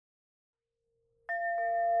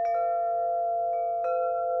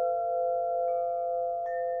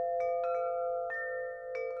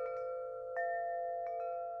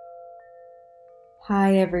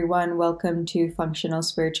Hi, everyone. Welcome to Functional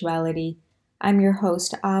Spirituality. I'm your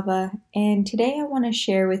host, Ava, and today I want to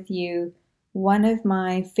share with you one of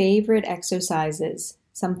my favorite exercises,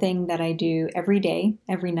 something that I do every day,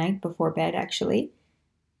 every night before bed, actually,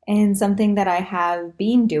 and something that I have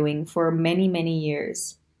been doing for many, many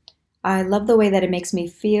years. I love the way that it makes me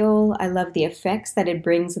feel. I love the effects that it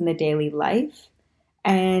brings in the daily life.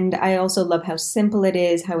 And I also love how simple it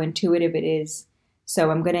is, how intuitive it is. So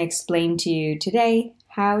I'm going to explain to you today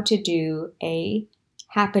how to do a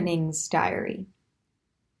happenings diary.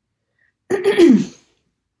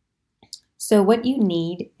 So what you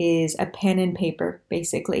need is a pen and paper,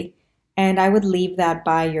 basically. And I would leave that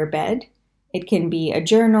by your bed. It can be a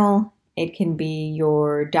journal. It can be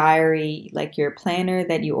your diary, like your planner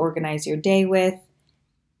that you organize your day with.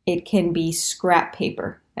 It can be scrap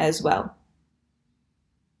paper as well.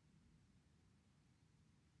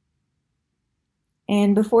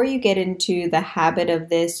 And before you get into the habit of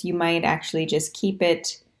this, you might actually just keep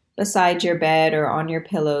it beside your bed or on your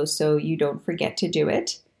pillow so you don't forget to do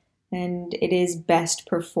it. And it is best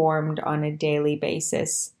performed on a daily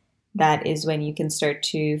basis. That is when you can start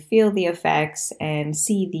to feel the effects and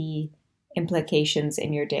see the implications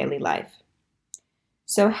in your daily life.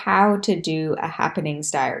 So, how to do a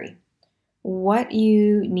happenings diary? What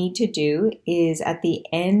you need to do is at the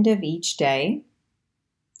end of each day,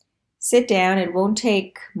 sit down. It won't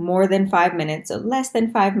take more than 5 minutes, so less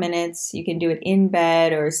than 5 minutes. You can do it in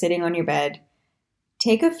bed or sitting on your bed.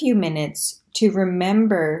 Take a few minutes to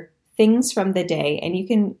remember things from the day, and you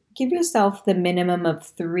can give yourself the minimum of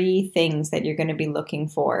 3 things that you're going to be looking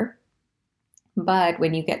for. But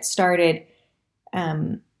when you get started,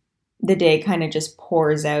 the day kind of just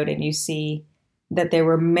pours out, and you see that there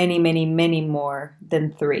were many, many, many more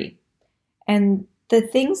than 3. And the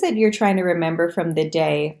things that you're trying to remember from the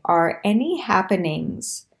day are any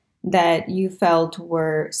happenings that you felt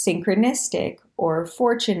were synchronistic or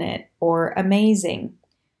fortunate or amazing.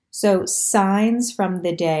 So signs from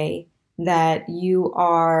the day that you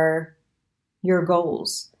are your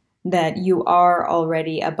goals, that you are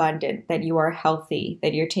already abundant, that you are healthy,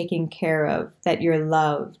 that you're taken care of, that you're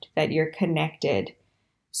loved, that you're connected.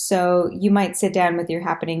 So you might sit down with your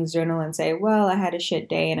happenings journal and say, well, I had a shit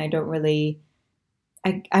day and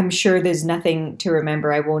I'm sure there's nothing to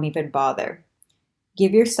remember. I won't even bother.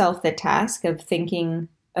 Give yourself the task of thinking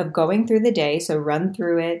of going through the day. So run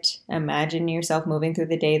through it. Imagine yourself moving through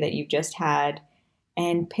the day that you've just had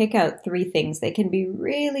and pick out 3 things. They can be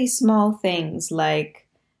really small things like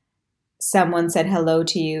someone said hello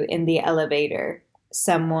to you in the elevator.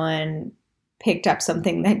 Someone picked up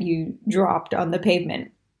something that you dropped on the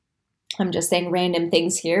pavement. I'm just saying random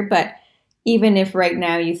things here, but even if right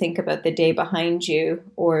now you think about the day behind you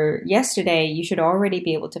or yesterday, you should already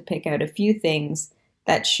be able to pick out a few things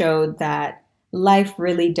that showed that life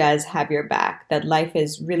really does have your back, that life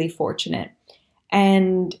is really fortunate.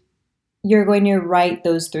 And you're going to write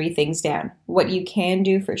those 3 things down. What you can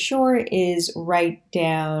do for sure is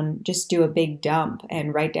just do a big dump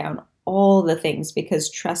and write down all the things, because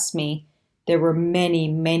trust me, there were many,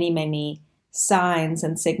 many, many signs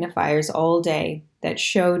and signifiers all day that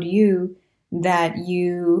showed you that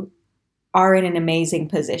you are in an amazing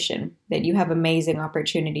position, that you have amazing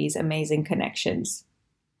opportunities, amazing connections.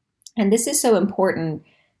 And this is so important.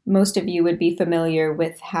 Most of you would be familiar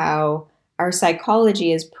with how our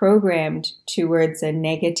psychology is programmed towards a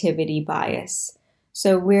negativity bias.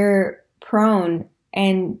 So we're prone,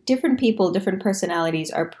 and different people, different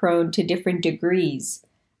personalities are prone to different degrees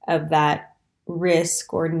of that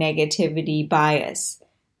risk or negativity bias.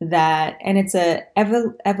 And it's a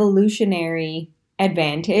evolutionary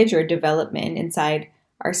advantage or development inside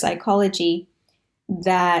our psychology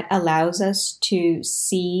that allows us to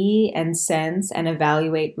see and sense and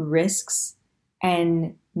evaluate risks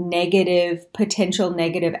and potential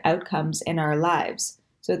negative outcomes in our lives.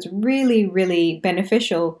 So it's really, really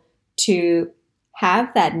beneficial to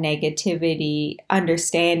have that negativity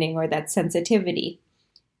understanding or that sensitivity.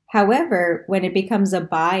 However, when it becomes a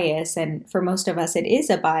bias, and for most of us it is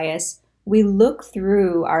a bias, we look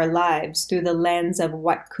through our lives through the lens of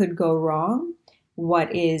what could go wrong,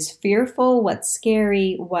 what is fearful, what's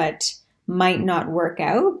scary, what might not work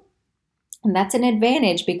out. And that's an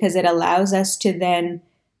advantage because it allows us to then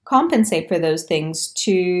compensate for those things,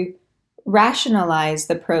 to rationalize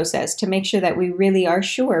the process, to make sure that we really are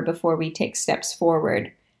sure before we take steps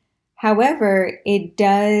forward. However, it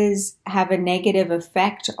does have a negative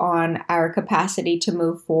effect on our capacity to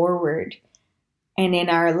move forward. And in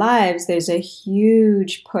our lives, there's a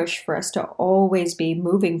huge push for us to always be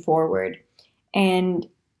moving forward. And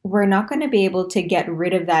we're not going to be able to get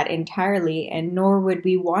rid of that entirely, and nor would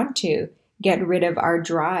we want to, get rid of our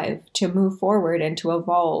drive to move forward and to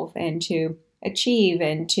evolve and to achieve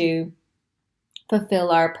and to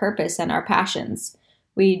fulfill our purpose and our passions.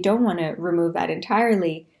 We don't want to remove that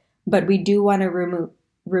entirely, but we do want to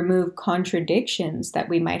remove contradictions that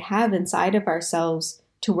we might have inside of ourselves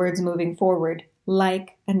towards moving forward,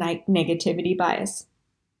 like a negativity bias.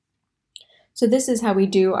 So this is how we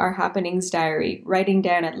do our happenings diary, writing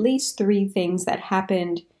down at least 3 things that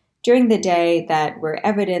happened during the day that were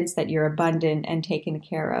evidence that you're abundant and taken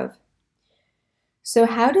care of. So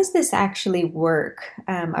how does this actually work?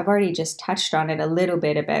 I've already just touched on it a little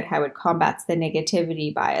bit about how it combats the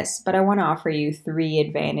negativity bias, but I want to offer you 3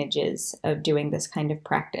 advantages of doing this kind of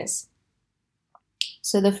practice.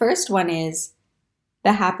 So the first one is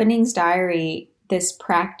the happenings diary, this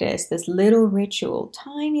practice, this little ritual,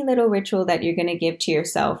 tiny little ritual that you're going to give to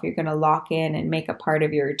yourself, you're going to lock in and make a part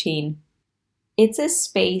of your routine. It's a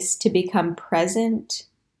space to become present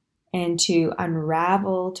and to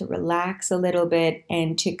unravel, to relax a little bit,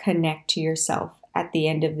 and to connect to yourself at the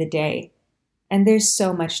end of the day. And there's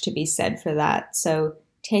so much to be said for that. So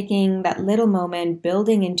taking that little moment,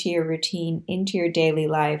 building into your routine, into your daily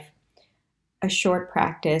life, a short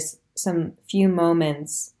practice, some few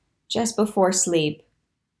moments just before sleep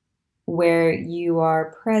where you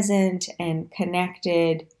are present and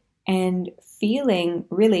connected and feeling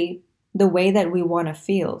really the way that we want to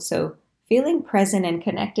feel. So feeling present and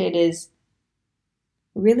connected is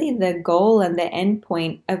really the goal and the end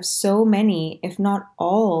point of so many, if not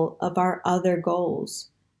all, of our other goals.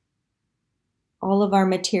 All of our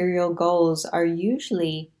material goals are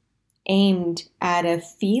usually aimed at a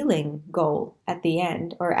feeling goal at the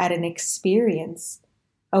end, or at an experience,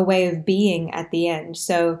 a way of being at the end.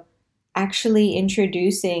 So actually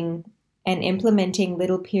introducing and implementing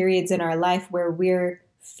little periods in our life where we're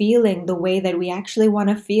feeling the way that we actually want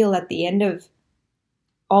to feel at the end of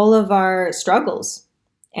all of our struggles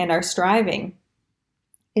and our striving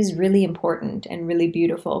is really important and really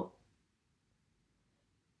beautiful.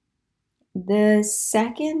 The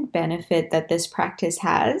second benefit that this practice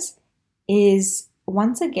has is,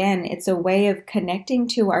 once again, it's a way of connecting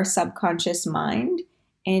to our subconscious mind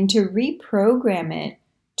and to reprogram it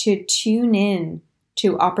to tune in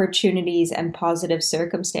to opportunities and positive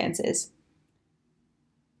circumstances.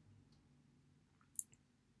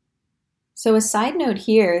 So a side note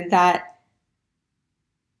here that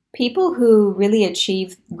people who really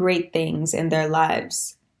achieve great things in their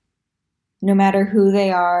lives, no matter who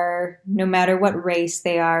they are, no matter what race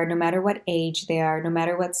they are, no matter what age they are, no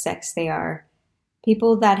matter what sex they are,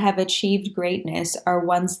 people that have achieved greatness are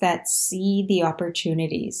ones that see the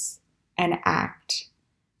opportunities and act.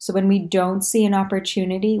 So when we don't see an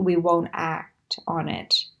opportunity, we won't act on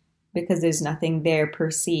it because there's nothing there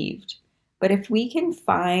perceived. But if we can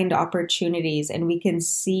find opportunities and we can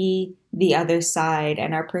see the other side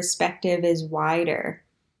and our perspective is wider,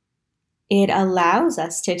 it allows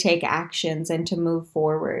us to take actions and to move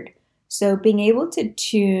forward. So being able to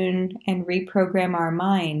tune and reprogram our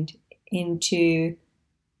mind into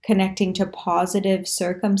connecting to positive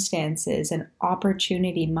circumstances and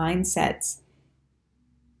opportunity mindsets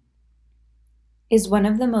is one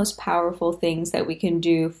of the most powerful things that we can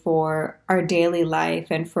do for our daily life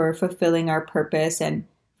and for fulfilling our purpose and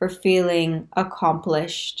for feeling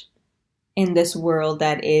accomplished in this world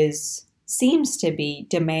that seems to be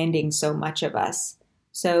demanding so much of us.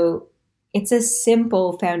 So it's a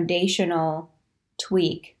simple foundational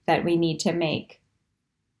tweak that we need to make.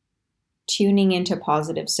 Tuning into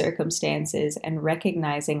positive circumstances and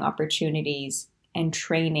recognizing opportunities and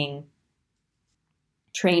training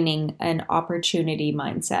an opportunity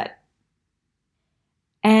mindset.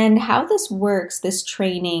 And how this works, this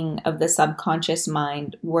training of the subconscious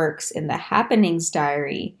mind works in the happenings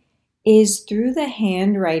diary is through the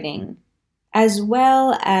handwriting, as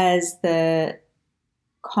well as the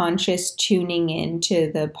conscious tuning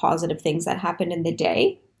into the positive things that happened in the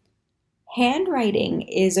day. Handwriting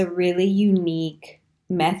is a really unique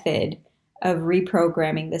method of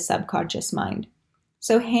reprogramming the subconscious mind.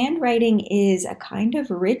 So handwriting is a kind of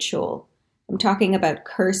ritual. I'm talking about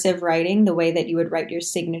cursive writing, the way that you would write your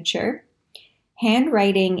signature.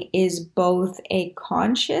 Handwriting is both a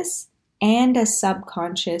conscious and a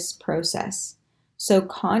subconscious process. So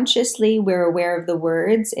consciously, we're aware of the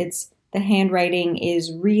words. The handwriting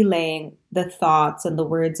is relaying the thoughts and the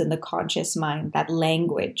words in the conscious mind, that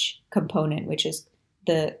language component, which is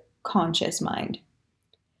the conscious mind.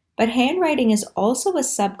 But handwriting is also a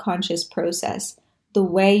subconscious process. The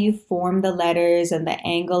way you form the letters and the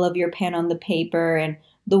angle of your pen on the paper and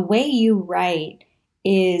the way you write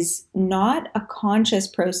is not a conscious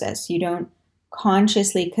process. You don't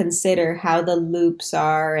consciously consider how the loops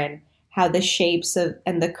are and how the shapes of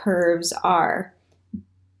and the curves are.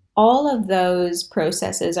 All of those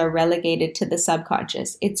processes are relegated to the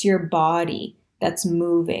subconscious. It's your body that's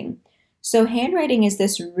moving. So handwriting is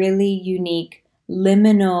this really unique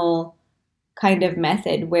liminal kind of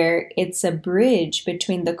method where it's a bridge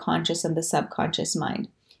between the conscious and the subconscious mind.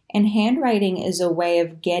 And handwriting is a way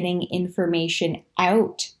of getting information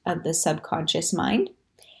out of the subconscious mind,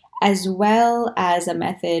 as well as a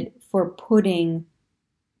method for putting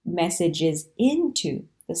messages into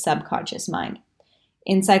the subconscious mind.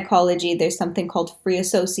 In psychology, there's something called free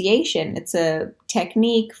association. It's a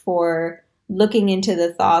technique for looking into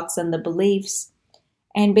the thoughts and the beliefs.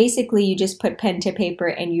 And basically, you just put pen to paper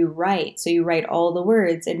and you write. So you write all the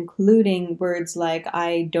words, including words like,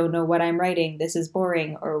 I don't know what I'm writing, this is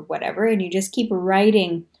boring, or whatever. And you just keep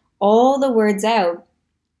writing all the words out.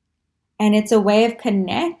 And it's a way of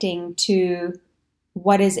connecting to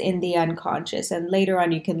what is in the unconscious. And later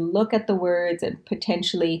on, you can look at the words and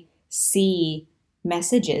potentially see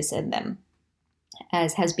messages in them,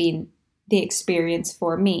 as has been the experience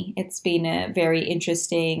for me. It's been a very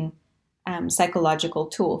interesting psychological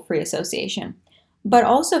tool, free association. But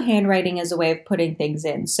also handwriting is a way of putting things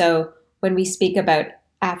in. So when we speak about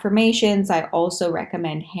affirmations, I also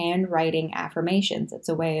recommend handwriting affirmations. It's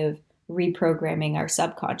a way of reprogramming our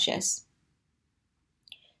subconscious.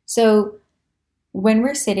 So when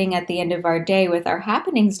we're sitting at the end of our day with our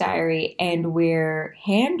happenings diary and we're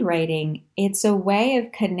handwriting, it's a way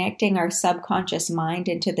of connecting our subconscious mind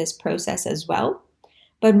into this process as well.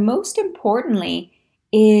 But most importantly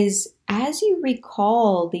is, as you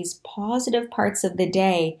recall these positive parts of the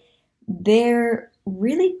day, they're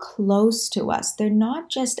really close to us. They're not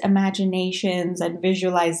just imaginations and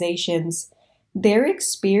visualizations. They're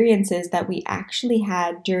experiences that we actually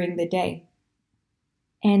had during the day.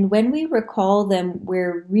 And when we recall them,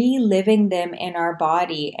 we're reliving them in our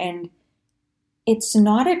body. And it's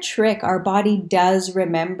not a trick. Our body does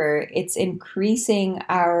remember. It's increasing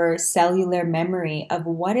our cellular memory of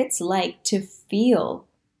what it's like to feel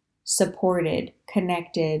supported,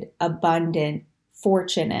 connected, abundant,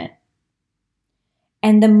 fortunate.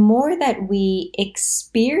 And the more that we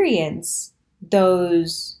experience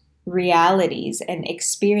those realities and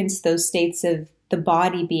experience those states of the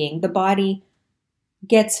body being, the body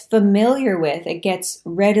gets familiar with, it gets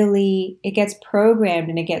programmed,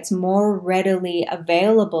 and it gets more readily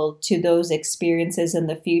available to those experiences in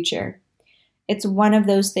the future. It's one of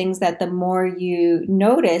those things that the more you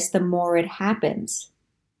notice, the more it happens.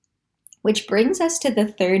 Which brings us to the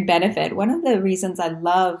third benefit. One of the reasons I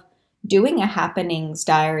love doing a happenings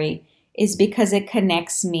diary is because it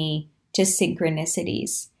connects me to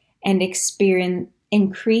synchronicities and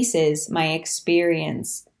increases my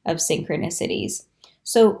experience of synchronicities.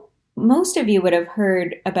 So most of you would have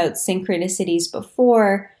heard about synchronicities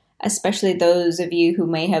before, especially those of you who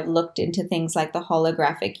may have looked into things like the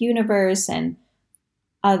holographic universe and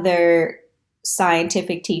other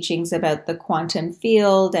scientific teachings about the quantum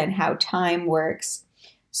field and how time works.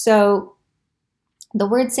 So the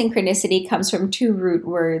word synchronicity comes from two root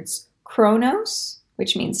words, chronos,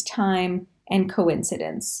 which means time, and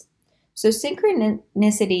coincidence. So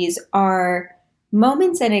synchronicities are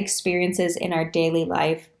moments and experiences in our daily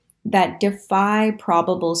life that defy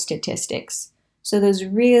probable statistics. So those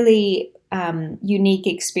really unique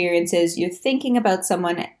experiences, you're thinking about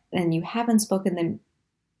someone and you haven't spoken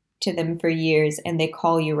to them for years and they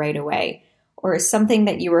call you right away. Or something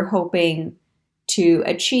that you were hoping to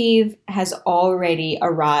achieve has already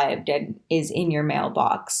arrived and is in your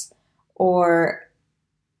mailbox. Or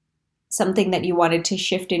something that you wanted to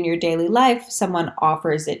shift in your daily life, someone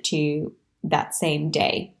offers it to you that same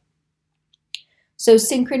day. So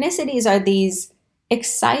synchronicities are these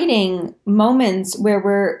exciting moments where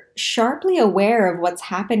we're sharply aware of what's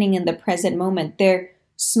happening in the present moment. They're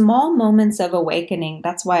small moments of awakening.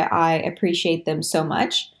 That's why I appreciate them so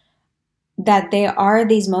much. That they are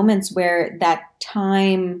these moments where that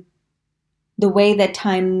time, the way that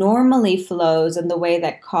time normally flows and the way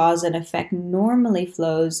that cause and effect normally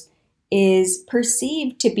flows is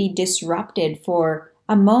perceived to be disrupted for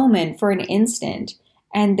a moment, for an instant.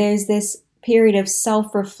 And there's this period of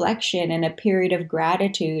self-reflection and a period of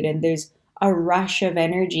gratitude, and there's a rush of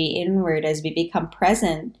energy inward as we become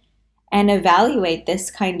present and evaluate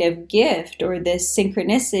this kind of gift or this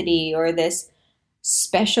synchronicity or this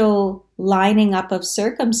special lining up of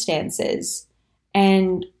circumstances.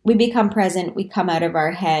 And we become present, we come out of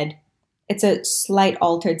our head. It's a slight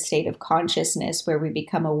altered state of consciousness where we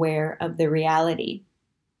become aware of the reality.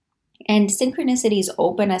 And synchronicities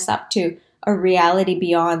open us up to a reality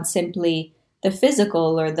beyond simply the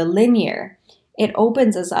physical or the linear. It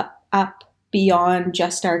opens us up beyond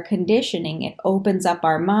just our conditioning. It opens up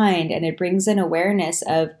our mind and it brings an awareness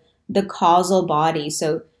of the causal body.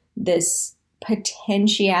 So this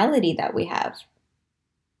potentiality that we have.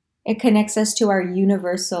 It connects us to our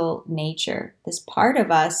universal nature, this part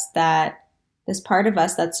of us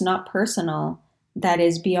that's not personal, that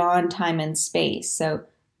is beyond time and space. So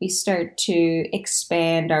we start to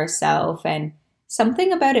expand ourselves, and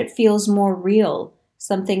something about it feels more real.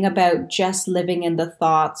 Something about just living in the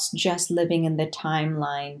thoughts, just living in the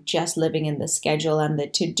timeline, just living in the schedule and the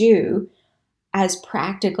to-do, as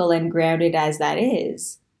practical and grounded as that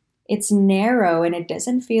is, it's narrow and it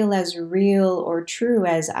doesn't feel as real or true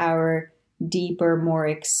as our deeper, more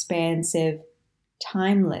expansive,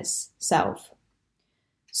 timeless self.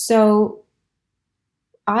 So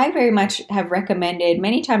I very much have recommended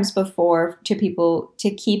many times before to people to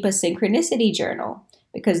keep a synchronicity journal,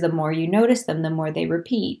 because the more you notice them, the more they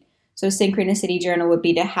repeat. So synchronicity journal would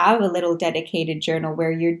be to have a little dedicated journal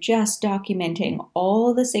where you're just documenting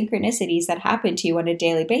all the synchronicities that happen to you on a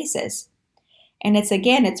daily basis. And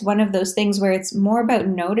it's one of those things where it's more about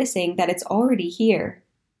noticing that it's already here.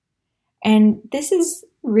 And this is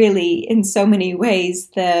really, in so many ways,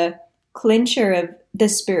 the clincher of the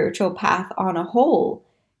spiritual path on a whole,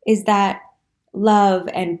 is that love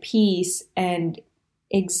and peace and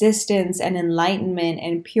existence and enlightenment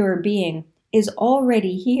and pure being is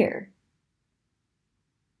already here.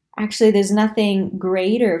 Actually, there's nothing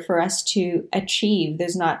greater for us to achieve.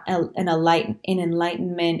 There's not an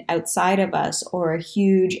enlightenment outside of us, or a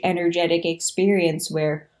huge energetic experience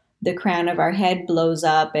where the crown of our head blows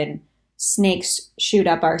up and snakes shoot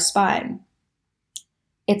up our spine.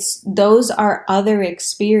 Those are other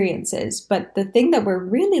experiences, but the thing that we're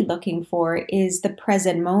really looking for is the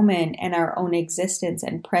present moment and our own existence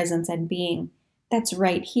and presence and being that's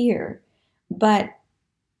right here. But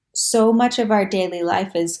so much of our daily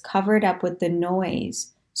life is covered up with the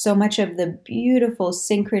noise. So much of the beautiful,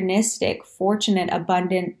 synchronistic, fortunate,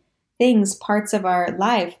 abundant things, parts of our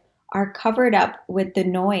life, are covered up with the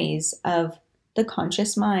noise of the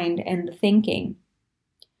conscious mind and the thinking.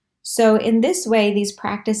 So in this way, these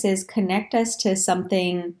practices connect us to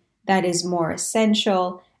something that is more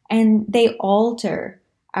essential, and they alter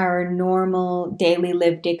our normal daily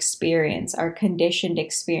lived experience, our conditioned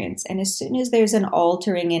experience. And as soon as there's an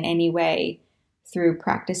altering in any way through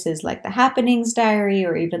practices like the Happenings Diary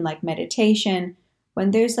or even like meditation,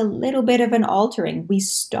 when there's a little bit of an altering, we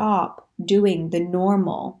stop doing the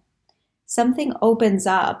normal. Something opens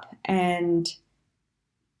up and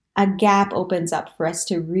a gap opens up for us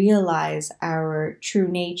to realize our true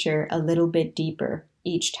nature a little bit deeper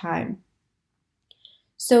each time.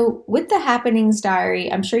 So with the Happenings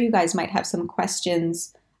Diary, I'm sure you guys might have some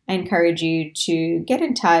questions. I encourage you to get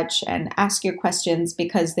in touch and ask your questions,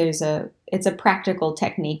 because it's a practical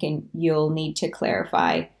technique and you'll need to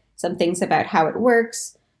clarify some things about how it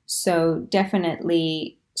works. So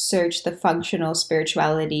definitely search the Functional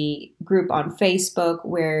Spirituality group on Facebook,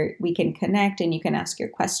 where we can connect and you can ask your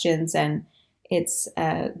questions, and it's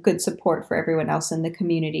good support for everyone else in the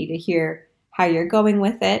community to hear how you're going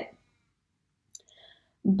with it.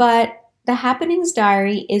 But the Happenings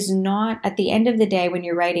Diary is not, at the end of the day when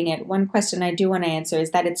you're writing it, one question I do want to answer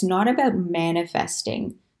is that it's not about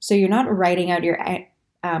manifesting. So you're not writing out your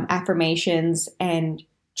affirmations and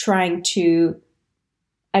trying to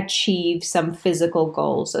achieve some physical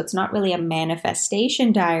goal. So it's not really a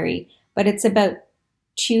manifestation diary, but it's about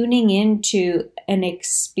tuning into an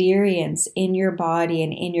experience in your body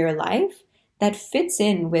and in your life that fits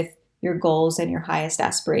in with your goals and your highest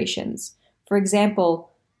aspirations. For example,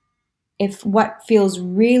 if what feels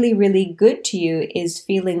really, really good to you is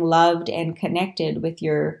feeling loved and connected with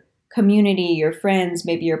your community, your friends,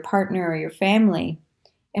 maybe your partner or your family,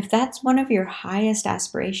 if that's one of your highest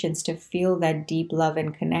aspirations, to feel that deep love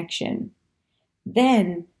and connection,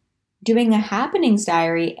 then doing a Happenings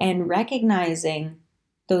Diary and recognizing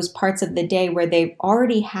those parts of the day where they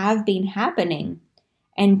already have been happening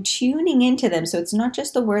and tuning into them. So it's not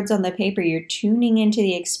just the words on the paper, you're tuning into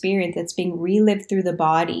the experience that's being relived through the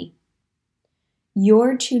body.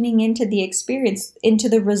 You're tuning into the experience, into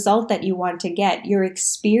the result that you want to get. You're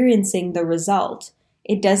experiencing the result.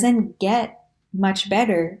 It doesn't get much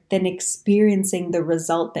better than experiencing the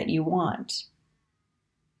result that you want.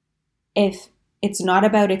 If it's not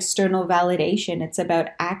about external validation, it's about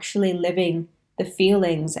actually living the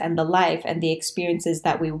feelings and the life and the experiences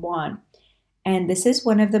that we want. And this is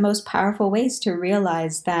one of the most powerful ways to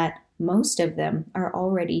realize that most of them are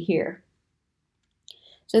already here.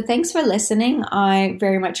 So thanks for listening. I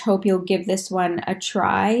very much hope you'll give this one a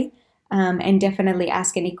try, and definitely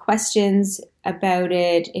ask any questions about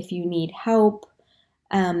it if you need help.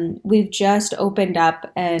 We've just opened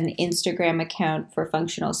up an Instagram account for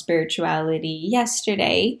functional spirituality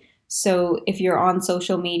yesterday. So if you're on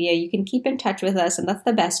social media, you can keep in touch with us, and that's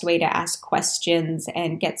the best way to ask questions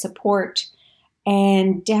and get support.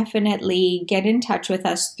 And definitely get in touch with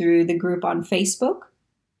us through the group on Facebook.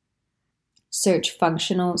 Search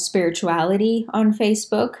Functional Spirituality on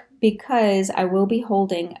Facebook, because I will be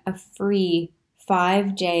holding a free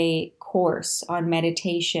 5-day course on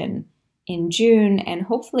meditation in June, and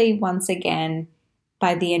hopefully once again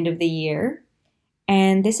by the end of the year.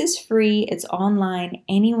 And this is free, it's online,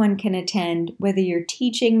 anyone can attend, whether you're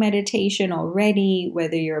teaching meditation already,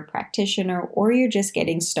 whether you're a practitioner, or you're just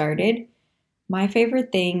getting started. My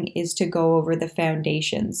favorite thing is to go over the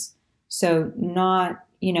foundations. So not,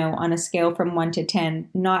 on a scale from 1 to 10,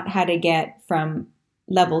 not how to get from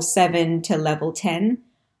level 7 to level 10.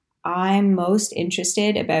 I'm most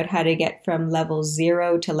interested about how to get from level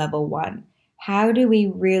 0 to level 1. How do we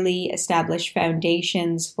really establish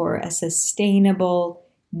foundations for a sustainable,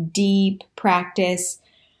 deep practice?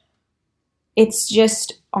 It's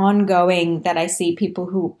just ongoing that I see people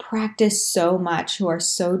who practice so much, who are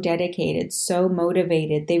so dedicated, so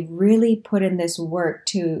motivated. They really put in this work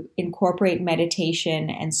to incorporate meditation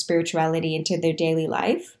and spirituality into their daily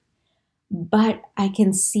life. But I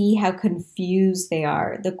can see how confused they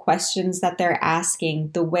are, the questions that they're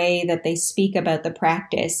asking, the way that they speak about the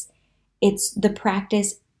practice. The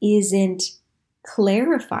practice isn't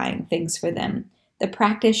clarifying things for them. The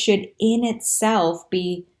practice should in itself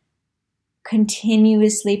be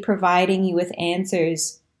continuously providing you with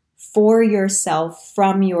answers for yourself,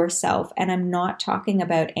 from yourself. And I'm not talking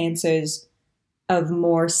about answers of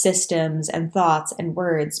more systems and thoughts and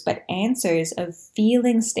words, but answers of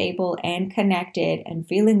feeling stable and connected and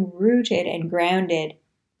feeling rooted and grounded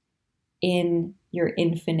in your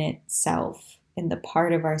infinite self, in the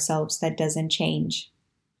part of ourselves that doesn't change.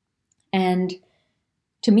 And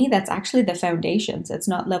to me, that's actually the foundations. It's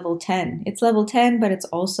not level 10. It's level 10, but it's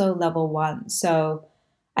also level 1. So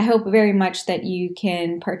I hope very much that you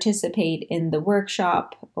can participate in the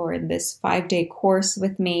workshop or in this 5-day course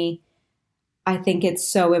with me. I think it's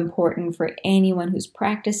so important for anyone who's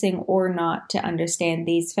practicing or not to understand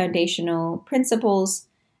these foundational principles.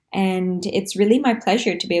 And it's really my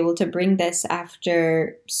pleasure to be able to bring this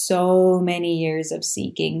after so many years of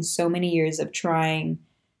seeking, so many years of trying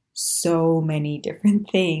so many different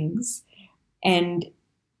things, and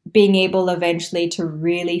being able eventually to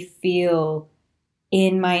really feel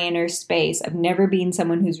in my inner space. I've never been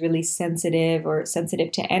someone who's really sensitive or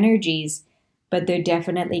sensitive to energies, but there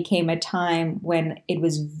definitely came a time when it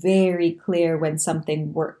was very clear when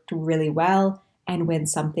something worked really well and when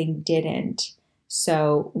something didn't.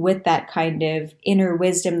 So with that kind of inner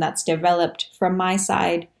wisdom that's developed from my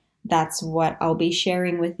side, that's what I'll be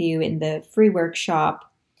sharing with you in the free workshop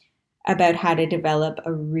about how to develop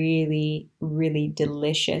a really, really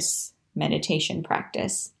delicious meditation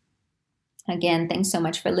practice. Again, thanks so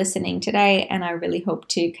much for listening today, and I really hope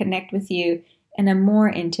to connect with you in a more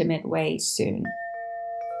intimate way soon.